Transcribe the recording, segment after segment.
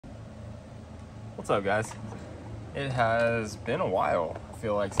What's up, guys? It has been a while, I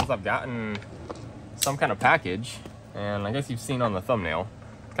feel like, since I've gotten some kind of package, and I guess you've seen on the thumbnail,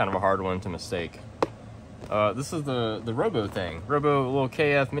 it's kind of a hard one to mistake. This is the Robo thing, Robo little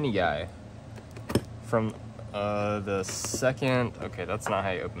KF mini guy from the second. Okay, that's not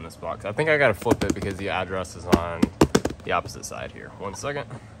how you open this box. I think I gotta flip it because the address is on the opposite side here. 1 second.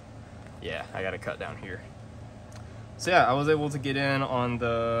 Yeah, I gotta cut down here. So yeah, I was able to get in on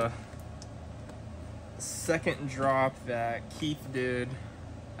the second drop that Keith did,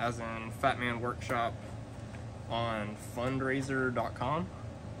 as in Fat Man Workshop, on fundraiser.com.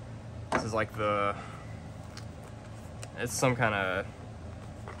 This is like it's some kind of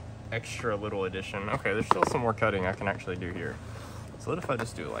extra little edition. Okay, there's still some more cutting I can actually do here. So what if I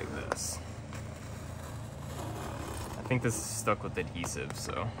just do it like this? I think this is stuck with adhesive,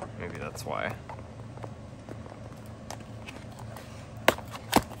 so maybe that's why.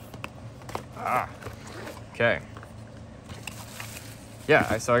 Okay.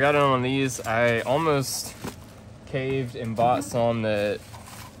 Yeah, so I got in on these. I almost caved and bought some that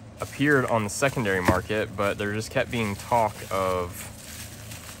appeared on the secondary market, but there just kept being talk of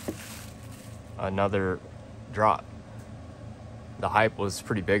another drop. The hype was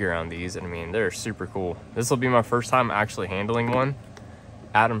pretty big around these, and I mean, they're super cool. This will be my first time actually handling one.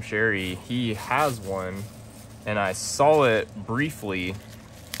 Adam Sherry, he has one, and I saw it briefly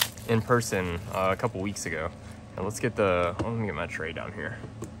in person a couple weeks ago. And let me get my tray down here.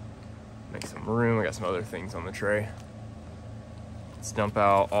 Make some room. I got some other things on the tray. Let's dump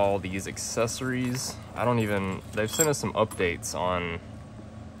out all these accessories. They've sent us some updates on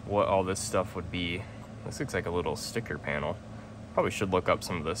what all this stuff would be. This looks like a little sticker panel. Probably should look up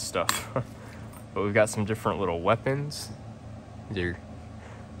some of this stuff. But we've got some different little weapons. They're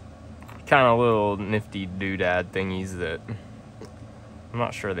kind of little nifty doodad thingies that I'm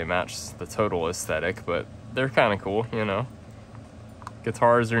not sure they match the total aesthetic, but they're kind of cool, you know.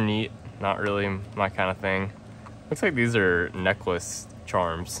 Guitars are neat, not really my kind of thing. Looks like these are necklace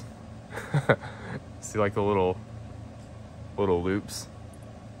charms. See, like the little loops,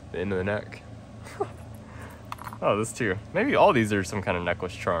 the end of the neck. Oh, this too. Maybe all these are some kind of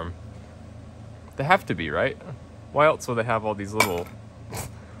necklace charm. They have to be, right? Why else would they have all these little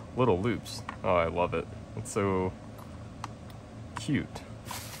loops? Oh, I love it. It's so cute.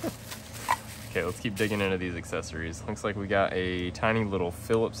 Okay, let's keep digging into these accessories. Looks like we got a tiny little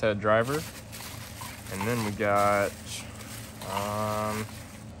Phillips head driver. And then we got, I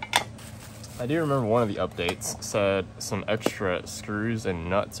do remember one of the updates said some extra screws and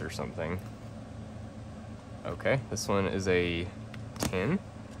nuts or something. Okay, this one is a tin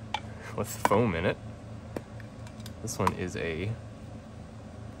with foam in it. This one is a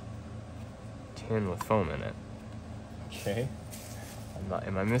tin with foam in it. Okay.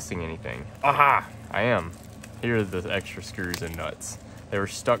 Am I missing anything? Aha! I am. Here are the extra screws and nuts. They were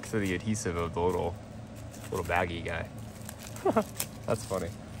stuck to the adhesive of the little baggy guy. That's funny.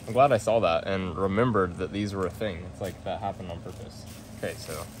 I'm glad I saw that and remembered that these were a thing. It's like that happened on purpose. Okay,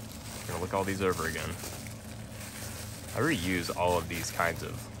 so I'm gonna look all these over again. I reuse all of these kinds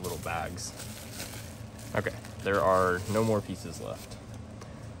of little bags. Okay, there are no more pieces left.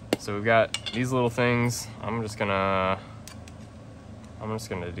 So we've got these little things. I'm just gonna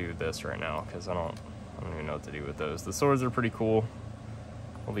do this right now because I don't even know what to do with those. The swords are pretty cool.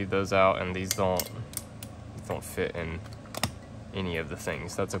 We'll leave those out, and these don't fit in any of the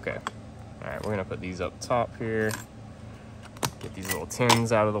things. That's okay. All right, we're gonna put these up top here. Get these little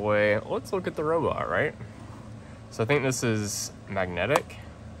tins out of the way. Let's look at the robot, right? So I think this is magnetic.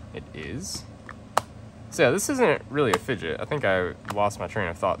 It is. So yeah, this isn't really a fidget. I think I lost my train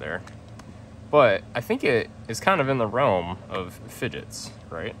of thought there. But I think it is kind of in the realm of fidgets,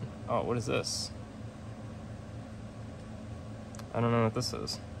 right? Oh, what is this? I don't know what this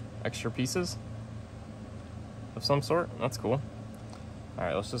is. Extra pieces of some sort? That's cool. All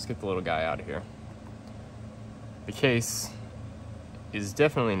right, let's just get the little guy out of here. The case is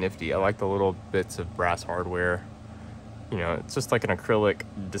definitely nifty. I like the little bits of brass hardware. You know, it's just like an acrylic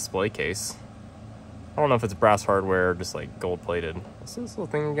display case. I don't know if it's brass hardware or just like gold plated. What's this little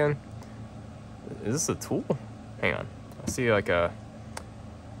thing again? Is this a tool? Hang on. I see like a...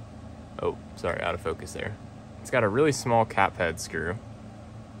 Oh, sorry, out of focus there. It's got a really small cap head screw.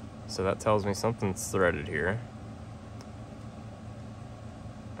 So that tells me something's threaded here.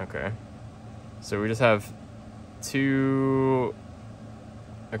 Okay. So we just have two...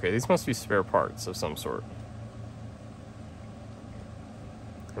 Okay, these must be spare parts of some sort.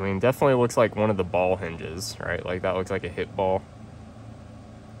 I mean, definitely looks like one of the ball hinges, right? Like that looks like a hit ball.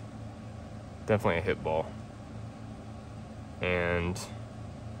 Definitely a hit ball. And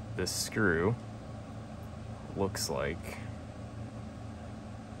this screw looks like.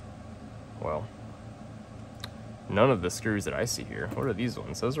 Well, none of the screws that I see here. What are these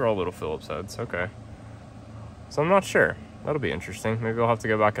ones? Those are all little Phillips heads. Okay. So I'm not sure. That'll be interesting. Maybe I'll have to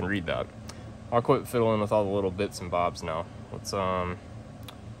go back and read that. I'll quit fiddling with all the little bits and bobs now. Let's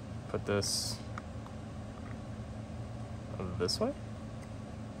put this this way.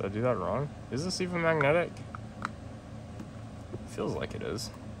 Did I do that wrong? Is this even magnetic? Feels like it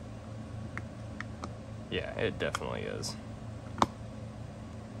is. Yeah, it definitely is.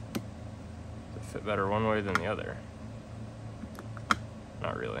 Does it fit better one way than the other?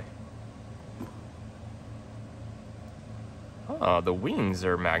 Not really. Oh, the wings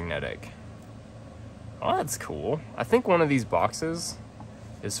are magnetic. Oh, that's cool. I think one of these boxes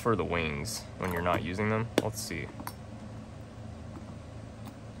is for the wings when you're not using them. Let's see.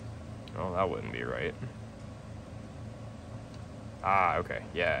 Oh, that wouldn't be right. Ah, okay.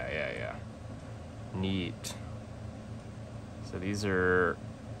 Yeah. Neat. So these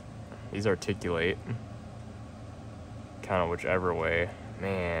articulate kind of whichever way.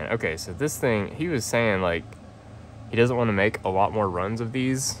 Man, okay, so this thing, he was saying like he doesn't want to make a lot more runs of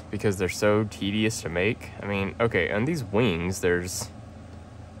these because they're so tedious to make. I mean, okay, on these wings, there's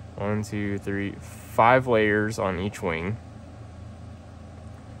 1, 2, 3, 5 layers on each wing.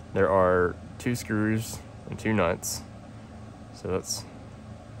 There are 2 screws and 2 nuts. So that's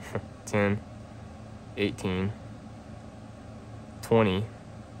 10, 18, 20,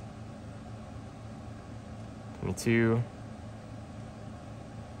 22,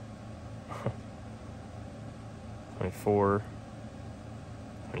 24,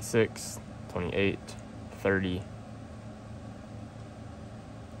 26, 28, 30,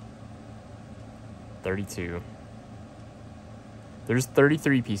 32. There's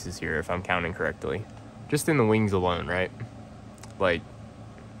 33 pieces here if I'm counting correctly. Just in the wings alone, right? Like,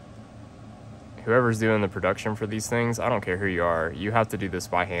 whoever's doing the production for these things, I don't care who you are, you have to do this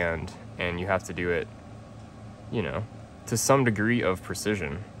by hand, and you have to do it, you know, to some degree of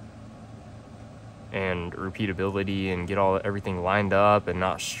precision and repeatability, and get everything lined up and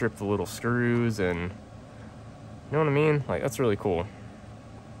not strip the little screws, and you know what I mean? Like, that's really cool.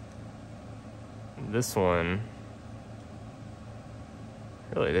 This one,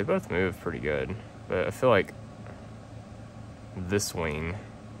 really, they both move pretty good, but I feel like this wing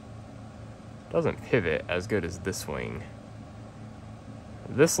doesn't pivot as good as this wing.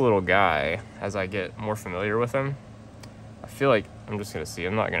 This little guy, as I get more familiar with him, I feel like I'm just gonna see.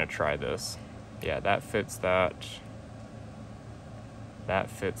 I'm not gonna try this. Yeah, that fits that. That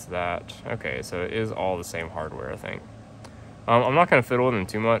fits that. Okay, so it is all the same hardware, I think. I'm not gonna fiddle with them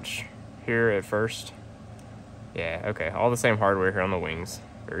too much here at first. Yeah, okay, all the same hardware here on the wings.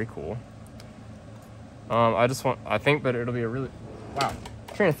 Very cool. I think that it'll be a really, wow,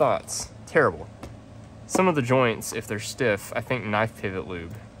 train of thoughts, terrible. Some of the joints, if they're stiff, I think knife pivot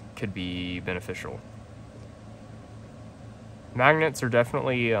lube could be beneficial. Magnets are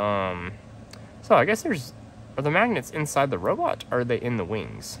definitely, so I guess are the magnets inside the robot, or are they in the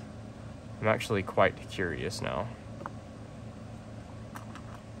wings? I'm actually quite curious now.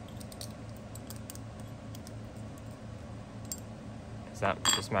 Is that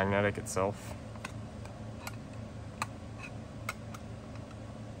just magnetic itself?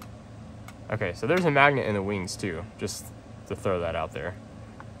 Okay, so there's a magnet in the wings too, just to throw that out there.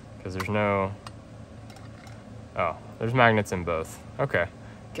 Because there's no... Oh, there's magnets in both. Okay.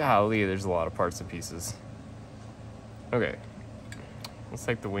 Golly, there's a lot of parts and pieces. Okay. Let's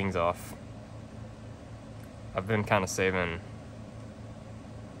take the wings off. I've been kind of saving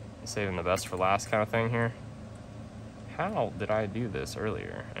the best for last kind of thing here. How did I do this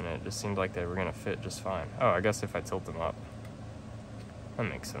earlier? And it just seemed like they were gonna fit just fine. Oh, I guess if I tilt them up. That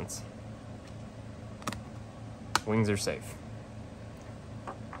makes sense. Wings are safe.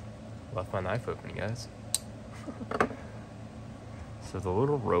 Left my knife open, guys. So the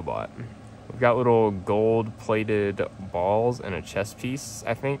little robot. We've got little gold-plated balls and a chest piece,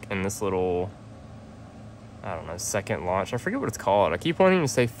 I think, and this little, I don't know, second launch. I forget what it's called. I keep wanting to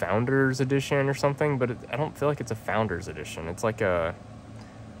say Founders Edition or something, but I don't feel like it's a Founders Edition. It's like a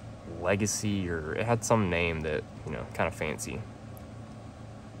Legacy, or it had some name that, you know, kind of fancy.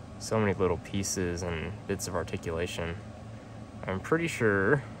 So many little pieces and bits of articulation. I'm pretty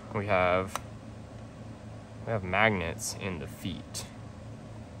sure we have magnets in the feet.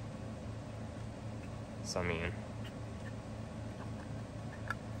 So I mean,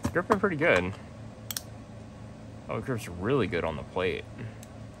 it's gripping pretty good. Oh, it grips really good on the plate.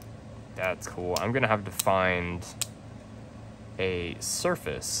 That's cool. I'm gonna have to find a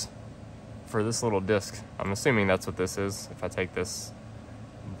surface for this little disc. I'm assuming that's what this is. If I take this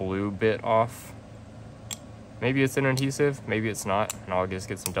blue bit off, Maybe it's an adhesive, maybe it's not, and I'll just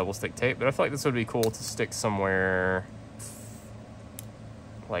get some double stick tape, but I feel like this would be cool to stick somewhere,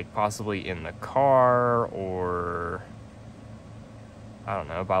 like possibly in the car, or I don't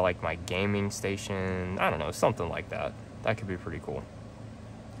know, by like my gaming station. I don't know, something like that. That could be pretty cool.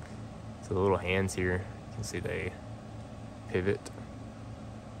 So the little hands here, you can see they pivot.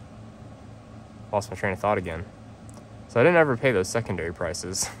 Lost my train of thought again. So I didn't ever pay those secondary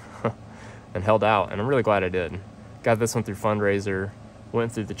prices and held out, and I'm really glad I did. Got this one through fundraiser,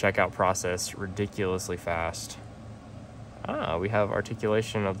 went through the checkout process ridiculously fast. Ah, we have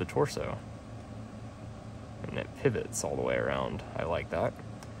articulation of the torso. And it pivots all the way around. I like that.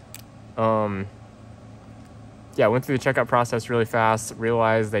 Yeah, went through the checkout process really fast,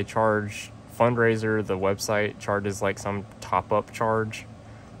 realized they charge fundraiser, the website charges like some top-up charge.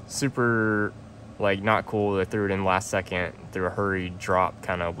 Super, like, not cool. They threw it in last second through a hurried drop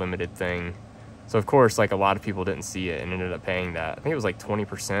kind of limited thing. So of course, like, a lot of people didn't see it and ended up paying that. I think it was like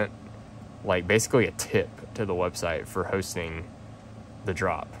 20%, like basically a tip to the website for hosting the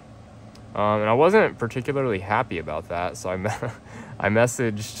drop. And I wasn't particularly happy about that, so I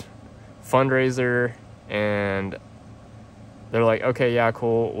messaged fundraiser, and they're like, okay, yeah,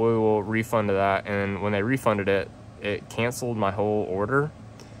 cool, we will refund that. And when they refunded it, it canceled my whole order.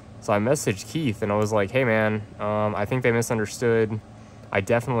 So I messaged Keith, and I was like, hey man, I think they misunderstood. I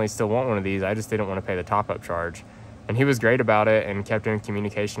definitely still want one of these. I just didn't want to pay the top-up charge. And he was great about it and kept in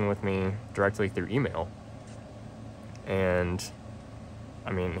communication with me directly through email. And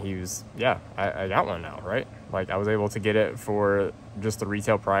I mean, he was, yeah, I got one now, right? Like, I was able to get it for just the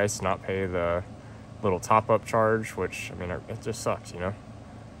retail price, not pay the little top-up charge, which, I mean, it just sucks, you know?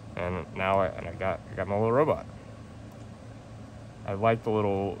 And now I got my little robot. I like the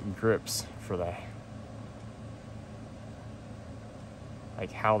little grips for the,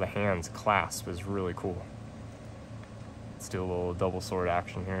 like, how the hands clasp is really cool. Let's do a little double sword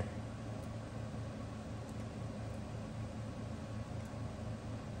action here.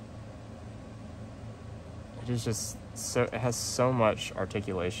 It is just so, it has so much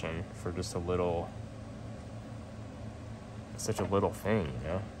articulation for just a little, such a little thing, you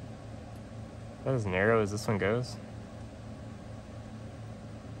know? Is that as narrow as this one goes?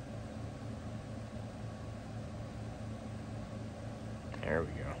 There we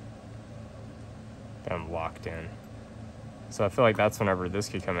go. Got them locked in. So I feel like that's whenever this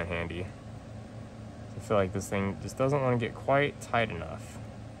could come in handy. I feel like this thing just doesn't want to get quite tight enough.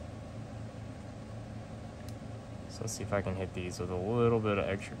 So let's see if I can hit these with a little bit of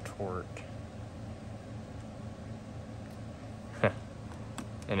extra torque.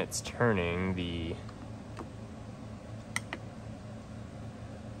 And it's turning the...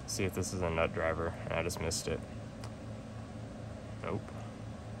 See if this is a nut driver. I just missed it. Nope.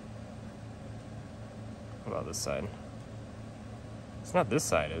 What about this side? It's not this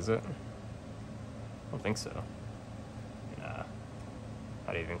side, is it? I don't think so. Nah.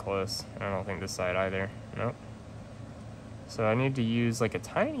 Not even close. I don't think this side either. Nope. So I need to use like a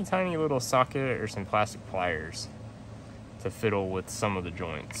tiny, tiny little socket or some plastic pliers to fiddle with some of the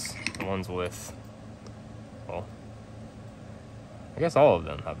joints. The ones with, well, I guess all of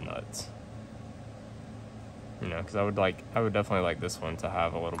them have nuts. You know, because I would definitely like this one to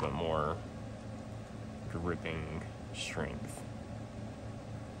have a little bit more gripping strength.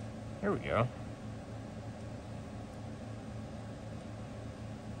 There we go.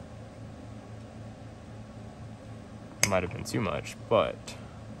 Might have been too much, but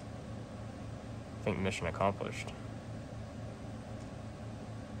I think mission accomplished.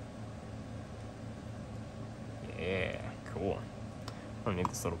 Yeah, cool. I don't need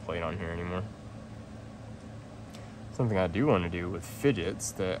this little plate on here anymore. Something I do want to do with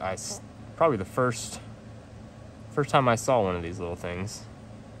fidgets that probably the first time I saw one of these little things.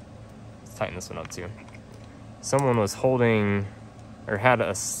 Let's tighten this one up too. Someone was holding or had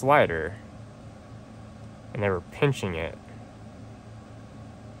a slider and they were pinching it.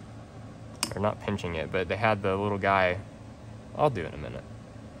 Or not pinching it, but they had the little guy. I'll do it in a minute.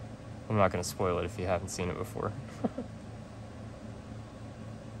 I'm not going to spoil it if you haven't seen it before.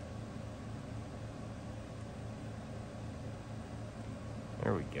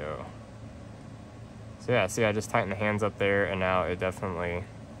 There we go. So yeah, see, I just tightened the hands up there, and now it definitely,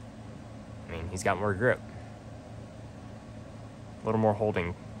 I mean, he's got more grip. A little more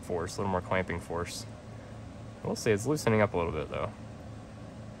holding force, a little more clamping force. We'll see, it's loosening up a little bit though.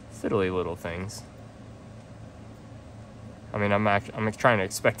 Fiddly little things. I mean, I'm trying to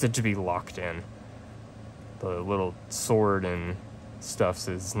expect it to be locked in. The little sword and stuffs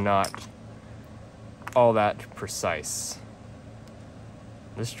is not all that precise.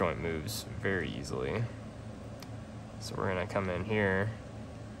 This joint moves very easily. So we're gonna come in here.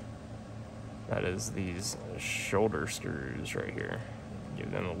 That is these shoulder screws right here.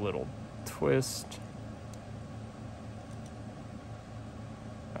 Give them a little twist.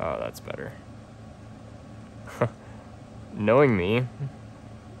 Oh, that's better. Knowing me,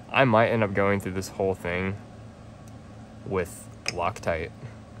 I might end up going through this whole thing with Loctite.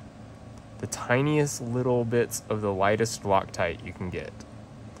 The tiniest little bits of the lightest Loctite you can get.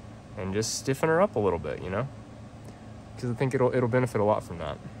 And just stiffen her up a little bit, you know? Because I think it'll benefit a lot from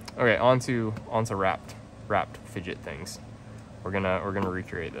that. Okay, onto wrapped fidget things. We're gonna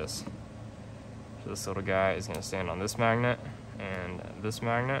recreate this. So this little guy is gonna stand on this magnet and this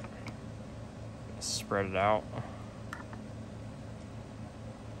magnet. Spread it out.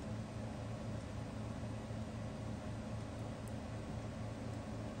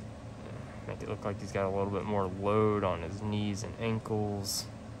 Make it look like he's got a little bit more load on his knees and ankles.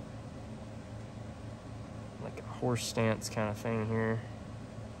 Like a horse stance kind of thing here.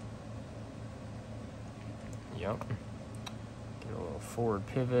 Yep. Get a little forward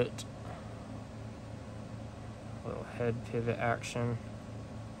pivot. A little head pivot action.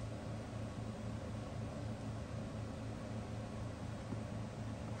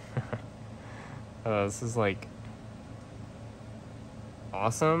 This is like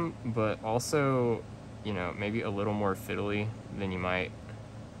awesome, but also, you know, maybe a little more fiddly than you might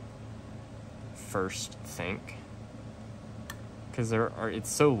first think. Because it's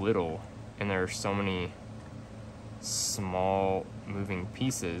so little, and there are so many small moving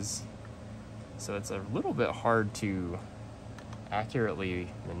pieces, so it's a little bit hard to accurately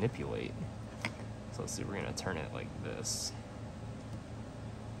manipulate. So let's see, we're gonna turn it like this.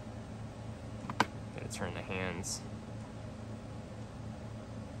 Gotta turn the hands.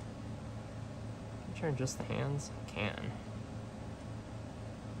 Can you turn just the hands? Can.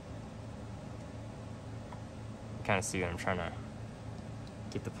 You kind of see that I'm trying to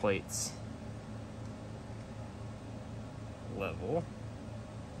get the plates level.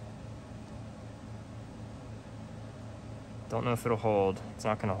 Don't know if it'll hold. It's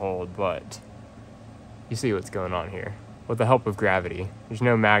not gonna hold, but you see what's going on here. With the help of gravity, there's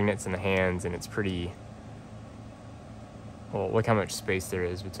no magnets in the hands, and it's pretty, well, look how much space there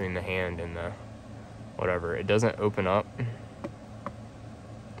is between the hand and the whatever. It doesn't open up.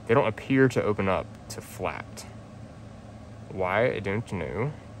 They don't appear to open up to flat. Why? I don't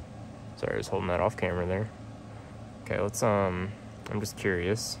know. Sorry, I was holding that off camera there. Okay, let's, I'm just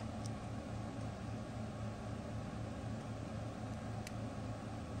curious.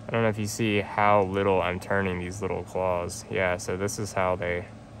 I don't know if you see how little I'm turning these little claws. Yeah, so this is how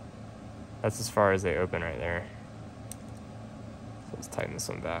that's as far as they open right there. So let's tighten this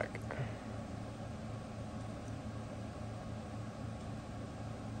one back.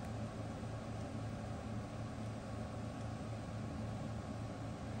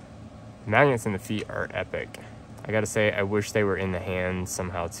 The magnets in the feet are epic. I gotta say, I wish they were in the hands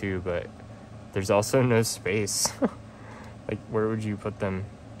somehow too, but there's also no space. Like, where would you put them?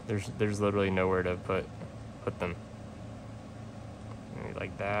 There's literally nowhere to put them. Maybe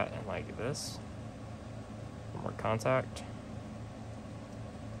like that and like this. More contact.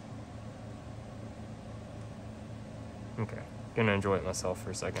 Okay, gonna enjoy it myself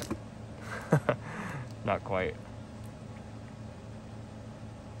for a second. Not quite.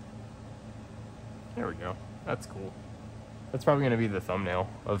 There we go. That's cool. That's probably gonna be the thumbnail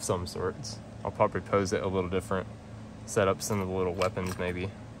of some sorts. I'll probably pose it a little different. Set up some of the little weapons maybe.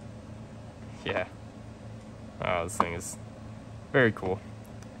 Yeah. Oh, this thing is very cool.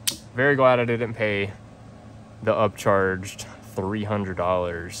 Very glad I didn't pay the upcharged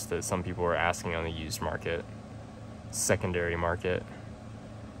 $300 that some people were asking on the used market, secondary market.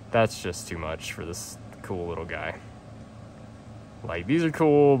 That's just too much for this cool little guy. Like, these are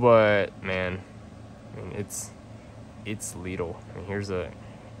cool, but man, I mean, it's lethal. I mean, there's a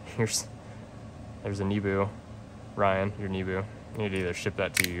Nebu. Ryan, your Nebu. I need to either ship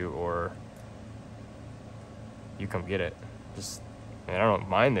that to you or you come get it. Just, I mean, I don't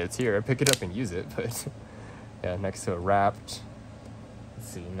mind that it's here. I pick it up and use it, but yeah, next to a wrapped, let's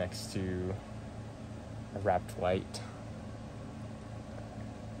see, next to a wrapped light.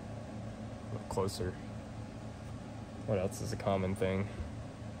 Look closer. What else is a common thing?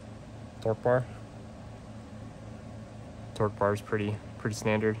 Torque bar. Torque bar is pretty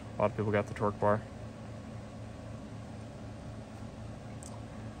standard. A lot of people got the torque bar.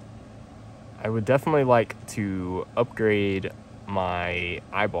 I would definitely like to upgrade my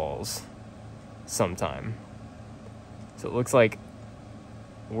eyeballs sometime. So it looks like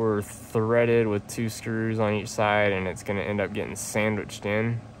we're threaded with 2 screws on each side, and it's gonna end up getting sandwiched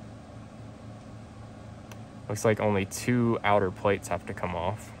in. Looks like only 2 outer plates have to come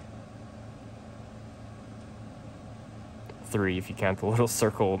off. 3 if you count the little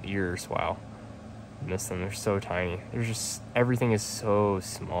circle ears. Wow. Miss them, they're so tiny. They're just, everything is so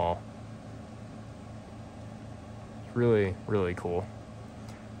small. Really, really cool.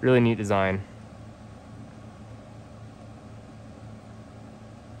 Really neat design.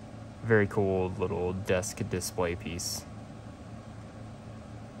 Very cool little desk display piece.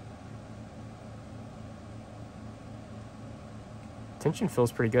 Tension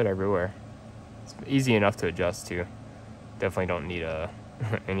feels pretty good everywhere. It's easy enough to adjust to. Definitely don't need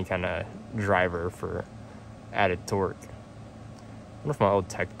any kind of driver for added torque. I wonder if my old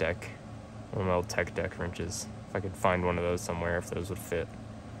tech deck, one of my old tech deck wrenches, if I could find one of those somewhere, if those would fit.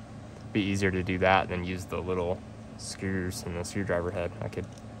 Be easier to do that than use the little screws in the screwdriver head. I could,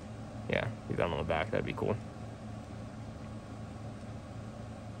 yeah, do that on the back. That'd be cool.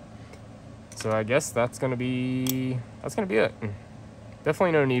 So I guess that's gonna be it.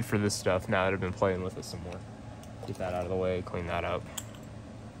 Definitely no need for this stuff now that I've been playing with it some more. Get that out of the way, clean that up.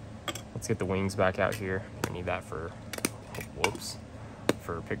 Let's get the wings back out here. I need that for, whoops,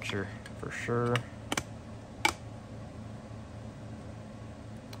 for a picture for sure.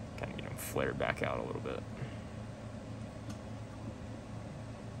 Kind of get them flared back out a little bit.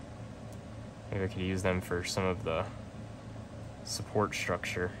 Maybe I could use them for some of the support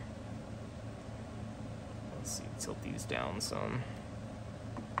structure. Let's see, tilt these down some.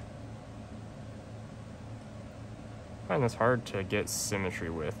 I find this hard to get symmetry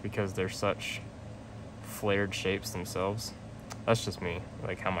with because they're such flared shapes themselves. That's just me,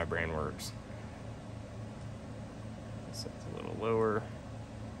 like how my brain works. Set it a little lower.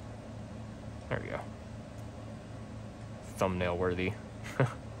 There we go. Thumbnail worthy.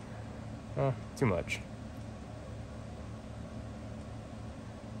 Too much.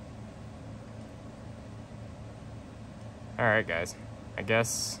 Alright guys, I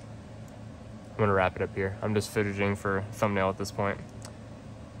guess I'm gonna wrap it up here. I'm just fidgeting for a thumbnail at this point.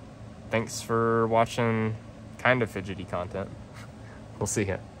 Thanks for watching kind of fidgety content. We'll see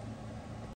ya.